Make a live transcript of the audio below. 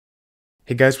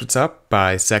Hey guys, what's up?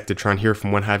 Sectatron here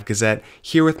from OneHive Gazette,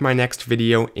 here with my next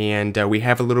video, and we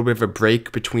have a little bit of a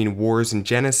break between Wars and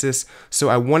Genesis, so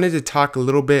I wanted to talk a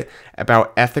little bit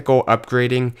about ethical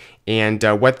upgrading and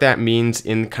what that means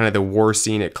in kind of the war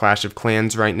scene at Clash of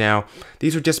Clans right now.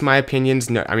 These are just my opinions.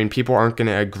 No, I mean, people aren't going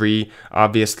to agree,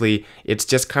 obviously. It's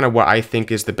just kind of what I think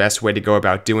is the best way to go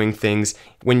about doing things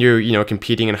when you're,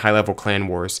 competing in high-level clan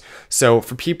wars. So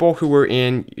for people who are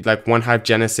in like OneHive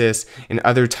Genesis and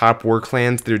other top war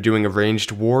clans that are doing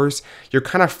arranged wars, you're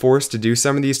kind of forced to do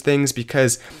some of these things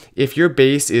because if your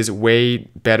base is way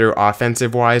better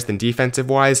offensive-wise than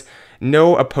defensive-wise,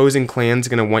 no opposing clan's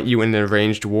going to want you in an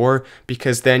arranged war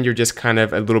because then you're just kind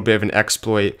of a little bit of an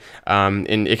exploit, and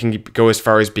it can go as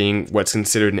far as being what's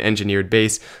considered an engineered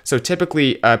base. So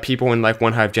typically people in like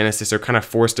OneHive Genesis are kind of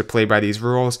forced to play by these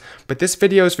rules, but this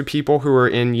video is for people who are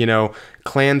in,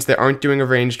 clans that aren't doing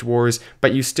arranged wars,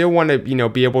 but you still want to,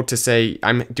 be able to say,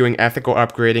 I'm doing ethical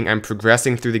upgrading, I'm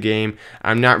progressing through the game,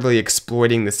 I'm not really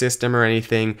exploiting the system or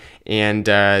anything, and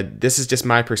this is just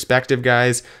my perspective,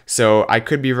 guys, so I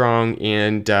could be wrong,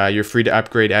 and you're free to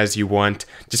upgrade as you want.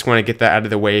 Just want to get that out of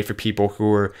the way for people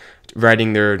who are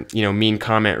writing their mean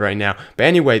comment right now. But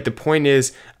anyway, the point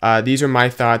is these are my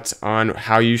thoughts on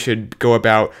how you should go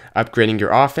about upgrading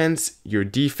your offense, your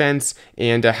defense,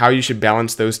 and how you should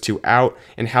balance those two out,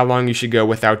 and how long you should go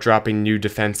without dropping new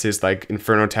defenses like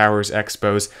Inferno Towers,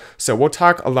 Expos. So we'll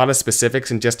talk a lot of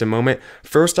specifics in just a moment.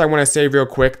 First, I want to say real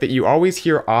quick that you always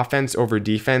hear offense over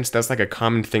defense. That's like a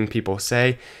common thing people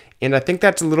say, and I think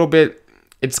that's a little bit,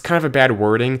 it's kind of a bad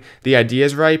wording. The idea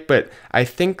is right, but I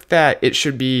think that it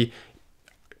should be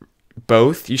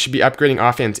both. You should be upgrading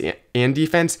offense and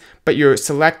defense, but you're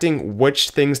selecting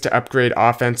which things to upgrade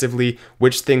offensively,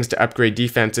 which things to upgrade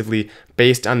defensively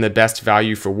based on the best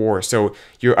value for war. So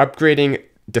you're upgrading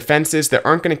defenses that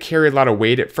aren't going to carry a lot of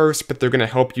weight at first, but they're going to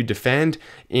help you defend,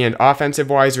 and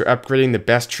offensive-wise, you're upgrading the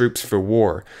best troops for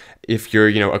war. If you're,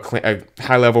 a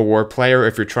high-level war player,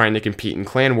 if you're trying to compete in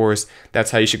clan wars,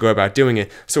 that's how you should go about doing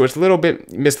it. So it's a little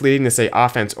bit misleading to say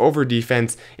offense over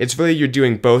defense. It's really you're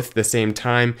doing both at the same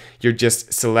time. You're just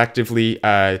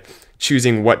selectively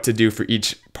choosing what to do for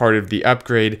each part of the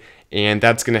upgrade, and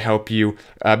that's going to help you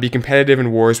be competitive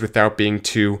in wars without being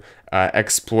too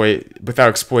without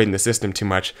exploiting the system too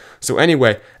much. So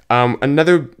anyway,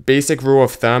 another basic rule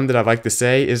of thumb that I'd like to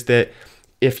say is that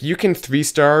if you can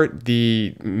 3-star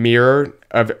the mirror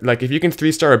of, like, if you can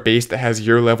 3-star a base that has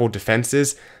your level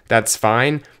defenses, that's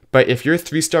fine. But if you're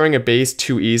 3-starring a base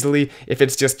too easily, if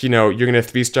it's just, you're going to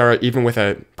 3-star even with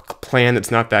a plan that's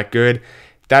not that good,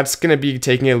 that's going to be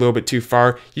taking it a little bit too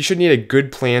far. You should need a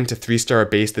good plan to 3-star a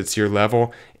base that's your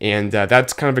level, and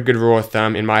that's kind of a good rule of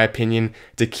thumb, in my opinion,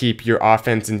 to keep your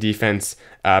offense and defense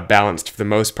balanced for the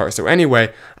most part. So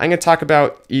anyway, I'm going to talk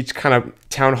about each kind of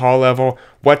town hall level,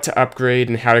 what to upgrade,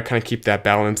 and how to kind of keep that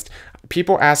balanced.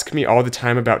 People ask me all the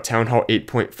time about Town Hall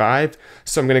 8.5,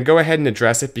 so I'm going to go ahead and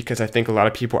address it because I think a lot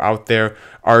of people out there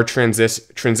are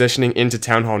transitioning into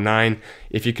Town Hall 9,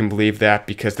 if you can believe that,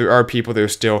 because there are people that are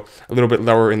still a little bit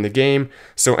lower in the game.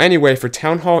 So anyway, for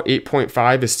Town Hall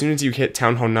 8.5, as soon as you hit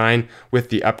Town Hall 9 with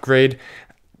the upgrade,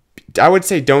 I would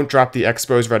say don't drop the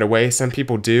Expos right away. Some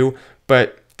people do,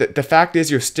 but the fact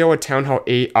is you're still at Town Hall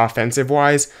 8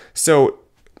 offensive-wise, so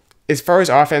as far as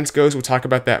offense goes, we'll talk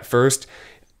about that first.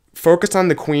 Focus on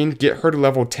the queen, get her to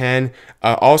level 10,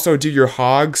 also do your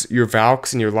hogs, your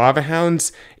valks, and your lava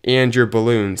hounds, and your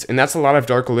balloons. And that's a lot of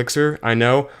dark elixir, I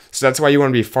know, so that's why you want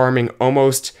to be farming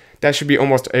that should be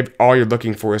almost all you're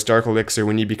looking for is dark elixir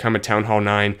when you become a Town Hall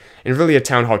 9, and really a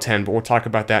Town Hall 10, but we'll talk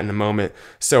about that in a moment.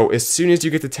 So as soon as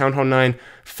you get to Town Hall 9,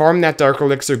 farm that dark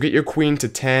elixir, get your queen to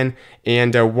 10,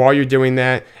 and while you're doing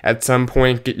that, at some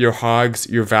point, get your hogs,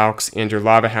 your valks, and your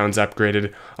lava hounds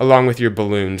upgraded, along with your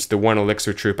balloons, the 1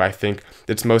 elixir troop, I think,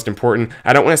 that's most important.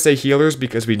 I don't want to say healers,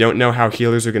 because we don't know how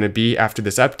healers are going to be after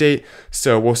this update,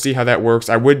 so we'll see how that works.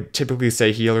 I would typically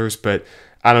say healers, but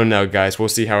I don't know, guys. We'll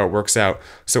see how it works out.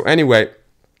 So anyway,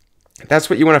 that's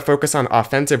what you want to focus on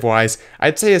offensive-wise.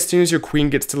 I'd say as soon as your queen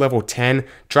gets to level 10,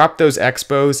 drop those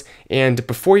Expos, and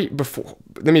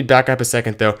let me back up a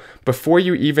second, though. Before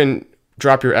you even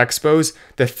drop your Expos,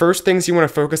 the first things you want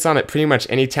to focus on at pretty much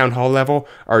any town hall level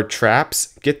are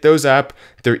traps. Get those up.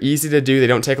 They're easy to do. They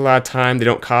don't take a lot of time. They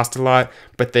don't cost a lot,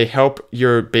 but they help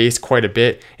your base quite a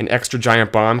bit. An extra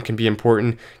giant bomb can be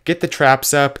important. Get the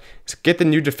traps up. Get the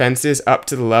new defenses up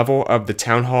to the level of the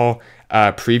town hall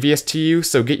previous to you.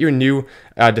 So get your new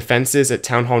defenses at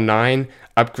Town Hall 9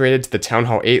 upgraded to the Town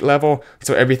Hall 8 level,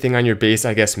 so everything on your base,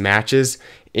 I guess, matches.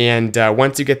 And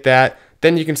once you get that,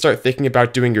 then you can start thinking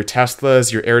about doing your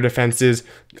Teslas, your air defenses,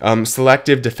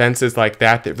 selective defenses like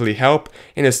that really help.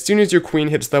 And as soon as your queen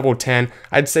hits level 10,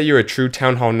 I'd say you're a true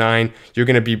Town Hall 9. You're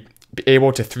going to be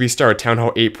able to 3-star a Town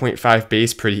Hall 8.5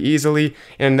 base pretty easily,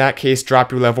 and in that case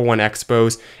drop your level 1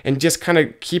 expos and just kind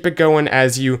of keep it going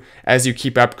as you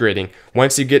keep upgrading.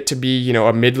 Once you get to be,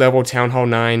 a mid-level Town Hall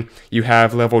 9, you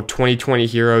have level 2020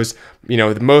 heroes,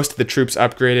 most of the troops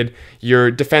upgraded,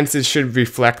 your defenses should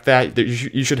reflect that.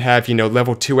 You should have,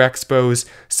 level 2 expos,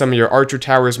 some of your archer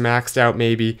towers maxed out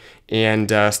maybe, and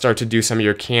start to do some of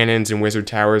your cannons and wizard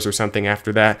towers or something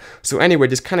after that. So anyway,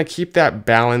 just kind of keep that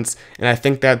balance, and I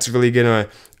think that's really going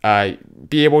to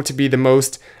be able to be the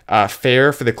most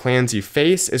fair for the clans you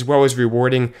face, as well as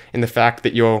rewarding in the fact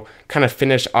that you'll kind of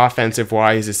finish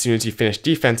offensive-wise as soon as you finish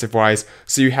defensive-wise,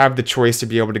 so you have the choice to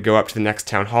be able to go up to the next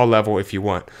Town Hall level if you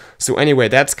want. So anyway,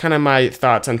 that's kind of my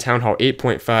thoughts on Town Hall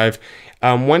 8.5.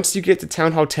 Once you get to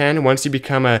Town Hall 10, once you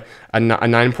become a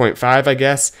 9.5, I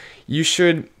guess, you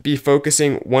should be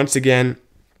focusing once again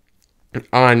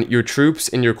on your troops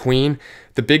and your queen.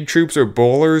 The big troops are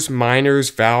bowlers, miners,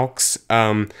 valks,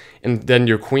 and then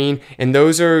your queen. And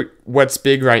those are what's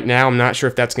big right now. I'm not sure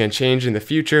if that's going to change in the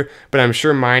future, but I'm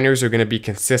sure miners are going to be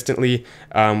consistently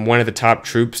one of the top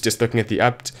troops, just looking at the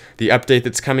update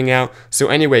that's coming out. So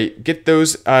anyway, get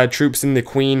those troops in the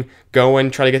queen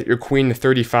going. Try to get your queen to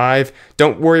 35.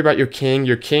 Don't worry about your king.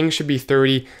 Your king should be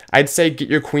 30. I'd say get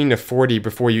your queen to 40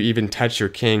 before you even touch your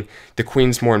king. The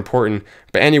queen's more important.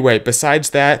 But anyway, besides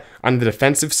that, on the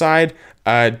defensive side,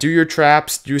 do your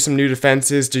traps, do some new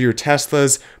defenses, do your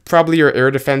Teslas, probably your air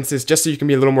defenses, just so you can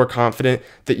be a little more confident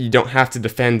that you don't have to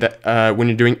defend that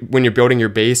when you're building your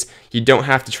base. You don't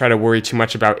have to try to worry too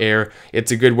much about air.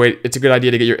 It's a good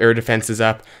idea to get your air defenses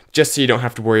up, just so you don't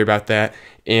have to worry about that.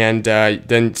 And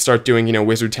then start doing,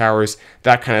 wizard towers,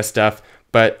 that kind of stuff.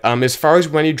 But as far as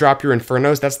when you drop your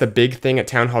Infernos, that's the big thing at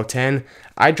Town Hall 10.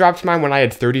 I dropped mine when I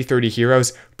had 30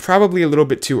 heroes, probably a little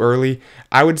bit too early.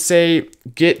 I would say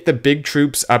get the big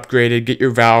troops upgraded, get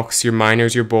your Valks, your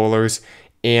miners, your bowlers,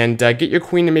 and get your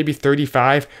queen to maybe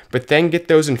 35, but then get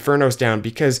those Infernos down,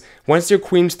 because once your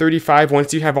queen's 35,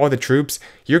 once you have all the troops,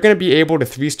 you're going to be able to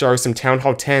 3-star some Town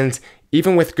Hall 10s,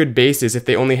 even with good bases if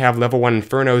they only have level 1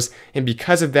 Infernos, and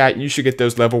because of that, you should get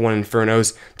those level 1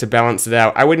 Infernos to balance it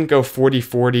out. I wouldn't go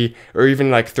 40-40, or even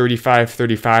like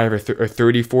 35-35 or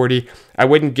 30-40. I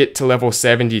wouldn't get to level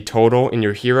 70 total in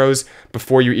your heroes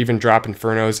before you even drop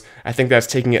Infernos. I think that's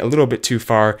taking it a little bit too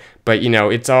far, but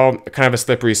it's all kind of a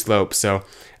slippery slope, so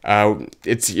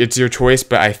it's your choice,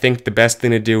 but I think the best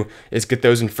thing to do is get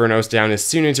those Infernos down as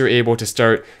soon as you're able to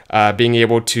start being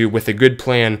able to, with a good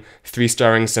plan,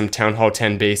 3-starring some Town Hall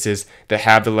 10 bases that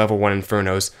have the level 1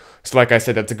 Infernos. So like I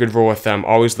said, that's a good rule of thumb.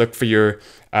 Always look for your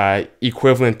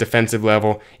equivalent defensive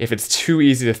level. If it's too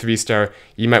easy to 3-star,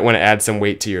 you might want to add some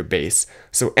weight to your base.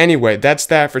 So anyway, that's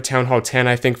that for Town Hall 10,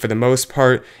 I think, for the most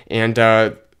part.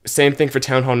 And same thing for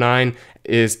Town Hall 9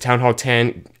 is Town Hall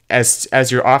 10.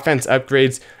 As your offense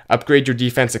upgrades, upgrade your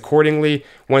defense accordingly.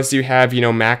 Once you have,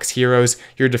 max heroes,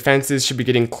 your defenses should be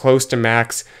getting close to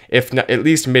max, if not at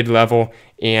least mid-level,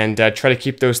 and try to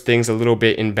keep those things a little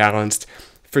bit imbalanced.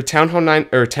 For Town Hall 9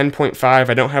 or 10.5,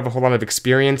 I don't have a whole lot of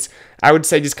experience. I would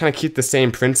say just kind of keep the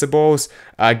same principles.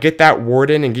 Get that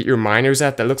Warden and get your miners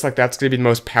at. That looks like that's going to be the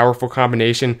most powerful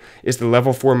combination, is the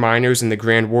level 4 miners and the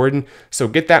Grand Warden. So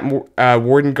get that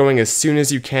Warden going as soon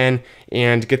as you can,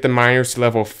 and get the miners to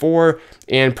level 4.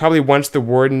 And probably once the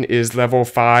Warden is level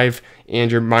 5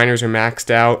 and your miners are maxed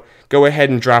out, go ahead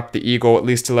and drop the Eagle at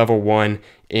least to level 1.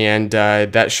 And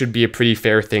that should be a pretty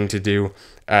fair thing to do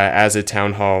as a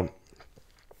Town Hall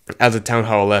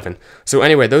 11. So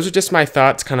anyway, those are just my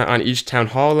thoughts kind of on each Town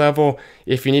Hall level.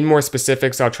 If you need more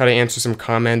specifics, I'll try to answer some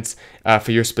comments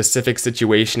for your specific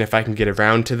situation if I can get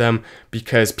around to them,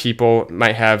 because people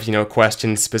might have,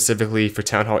 questions specifically for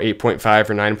Town Hall 8.5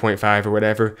 or 9.5 or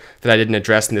whatever that I didn't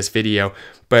address in this video.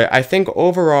 But I think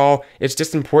overall, it's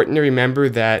just important to remember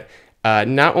that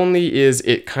not only is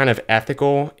it kind of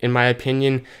ethical, in my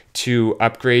opinion, to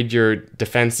upgrade your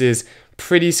defenses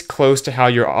pretty close to how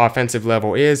your offensive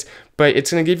level is, but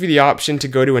it's going to give you the option to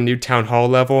go to a new Town Hall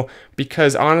level,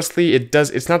 because honestly,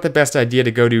 it's not the best idea to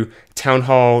go to Town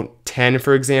Hall 10,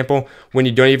 for example, when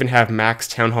you don't even have max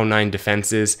Town Hall 9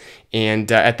 defenses,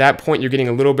 and at that point, you're getting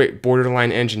a little bit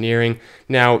borderline engineering.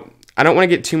 Now, I don't want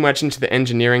to get too much into the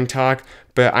engineering talk,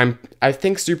 but I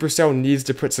think Supercell needs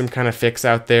to put some kind of fix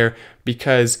out there,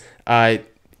 because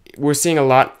we're seeing a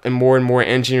lot and more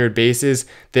engineered bases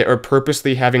that are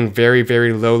purposely having very,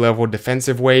 very low level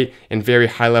defensive weight and very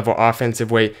high level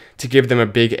offensive weight to give them a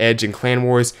big edge in Clan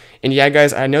Wars. And yeah,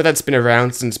 guys, I know that's been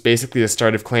around since basically the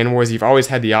start of Clan Wars. You've always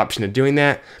had the option of doing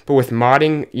that, but with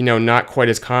modding, you know, not quite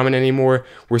as common anymore.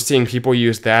 We're seeing people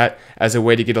use that as a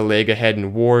way to get a leg ahead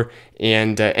in war,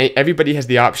 and everybody has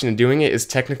the option of doing it. Is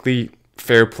technically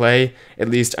fair play, at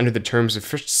least under the terms of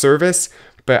service.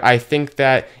 But I think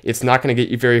that it's not going to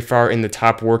get you very far in the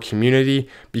top war community,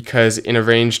 because in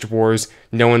arranged wars,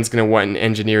 no one's going to want an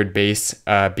engineered base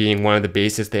being one of the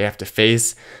bases they have to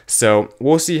face. So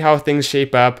we'll see how things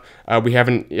shape up. We have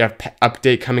an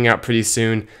update coming out pretty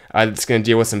soon that's going to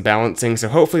deal with some balancing. So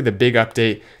hopefully the big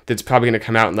update that's probably going to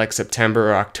come out in like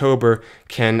September or October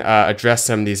can address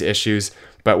some of these issues.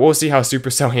 But we'll see how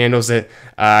Supercell handles it.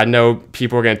 I know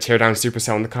people are going to tear down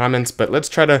Supercell in the comments, but let's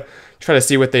try to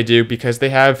see what they do, because they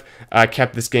have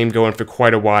kept this game going for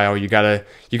quite a while. You gotta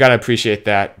appreciate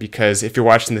that, because if you're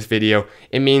watching this video,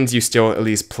 it means you still at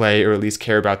least play or at least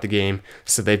care about the game.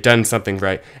 So they've done something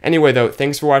right. Anyway, though,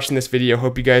 thanks for watching this video.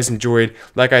 Hope you guys enjoyed.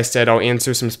 Like I said, I'll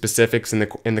answer some specifics in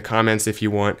the comments if you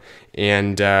want,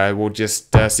 and we'll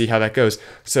just see how that goes.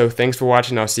 So thanks for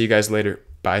watching. I'll see you guys later.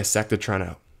 Bye, Sectatron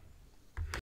out.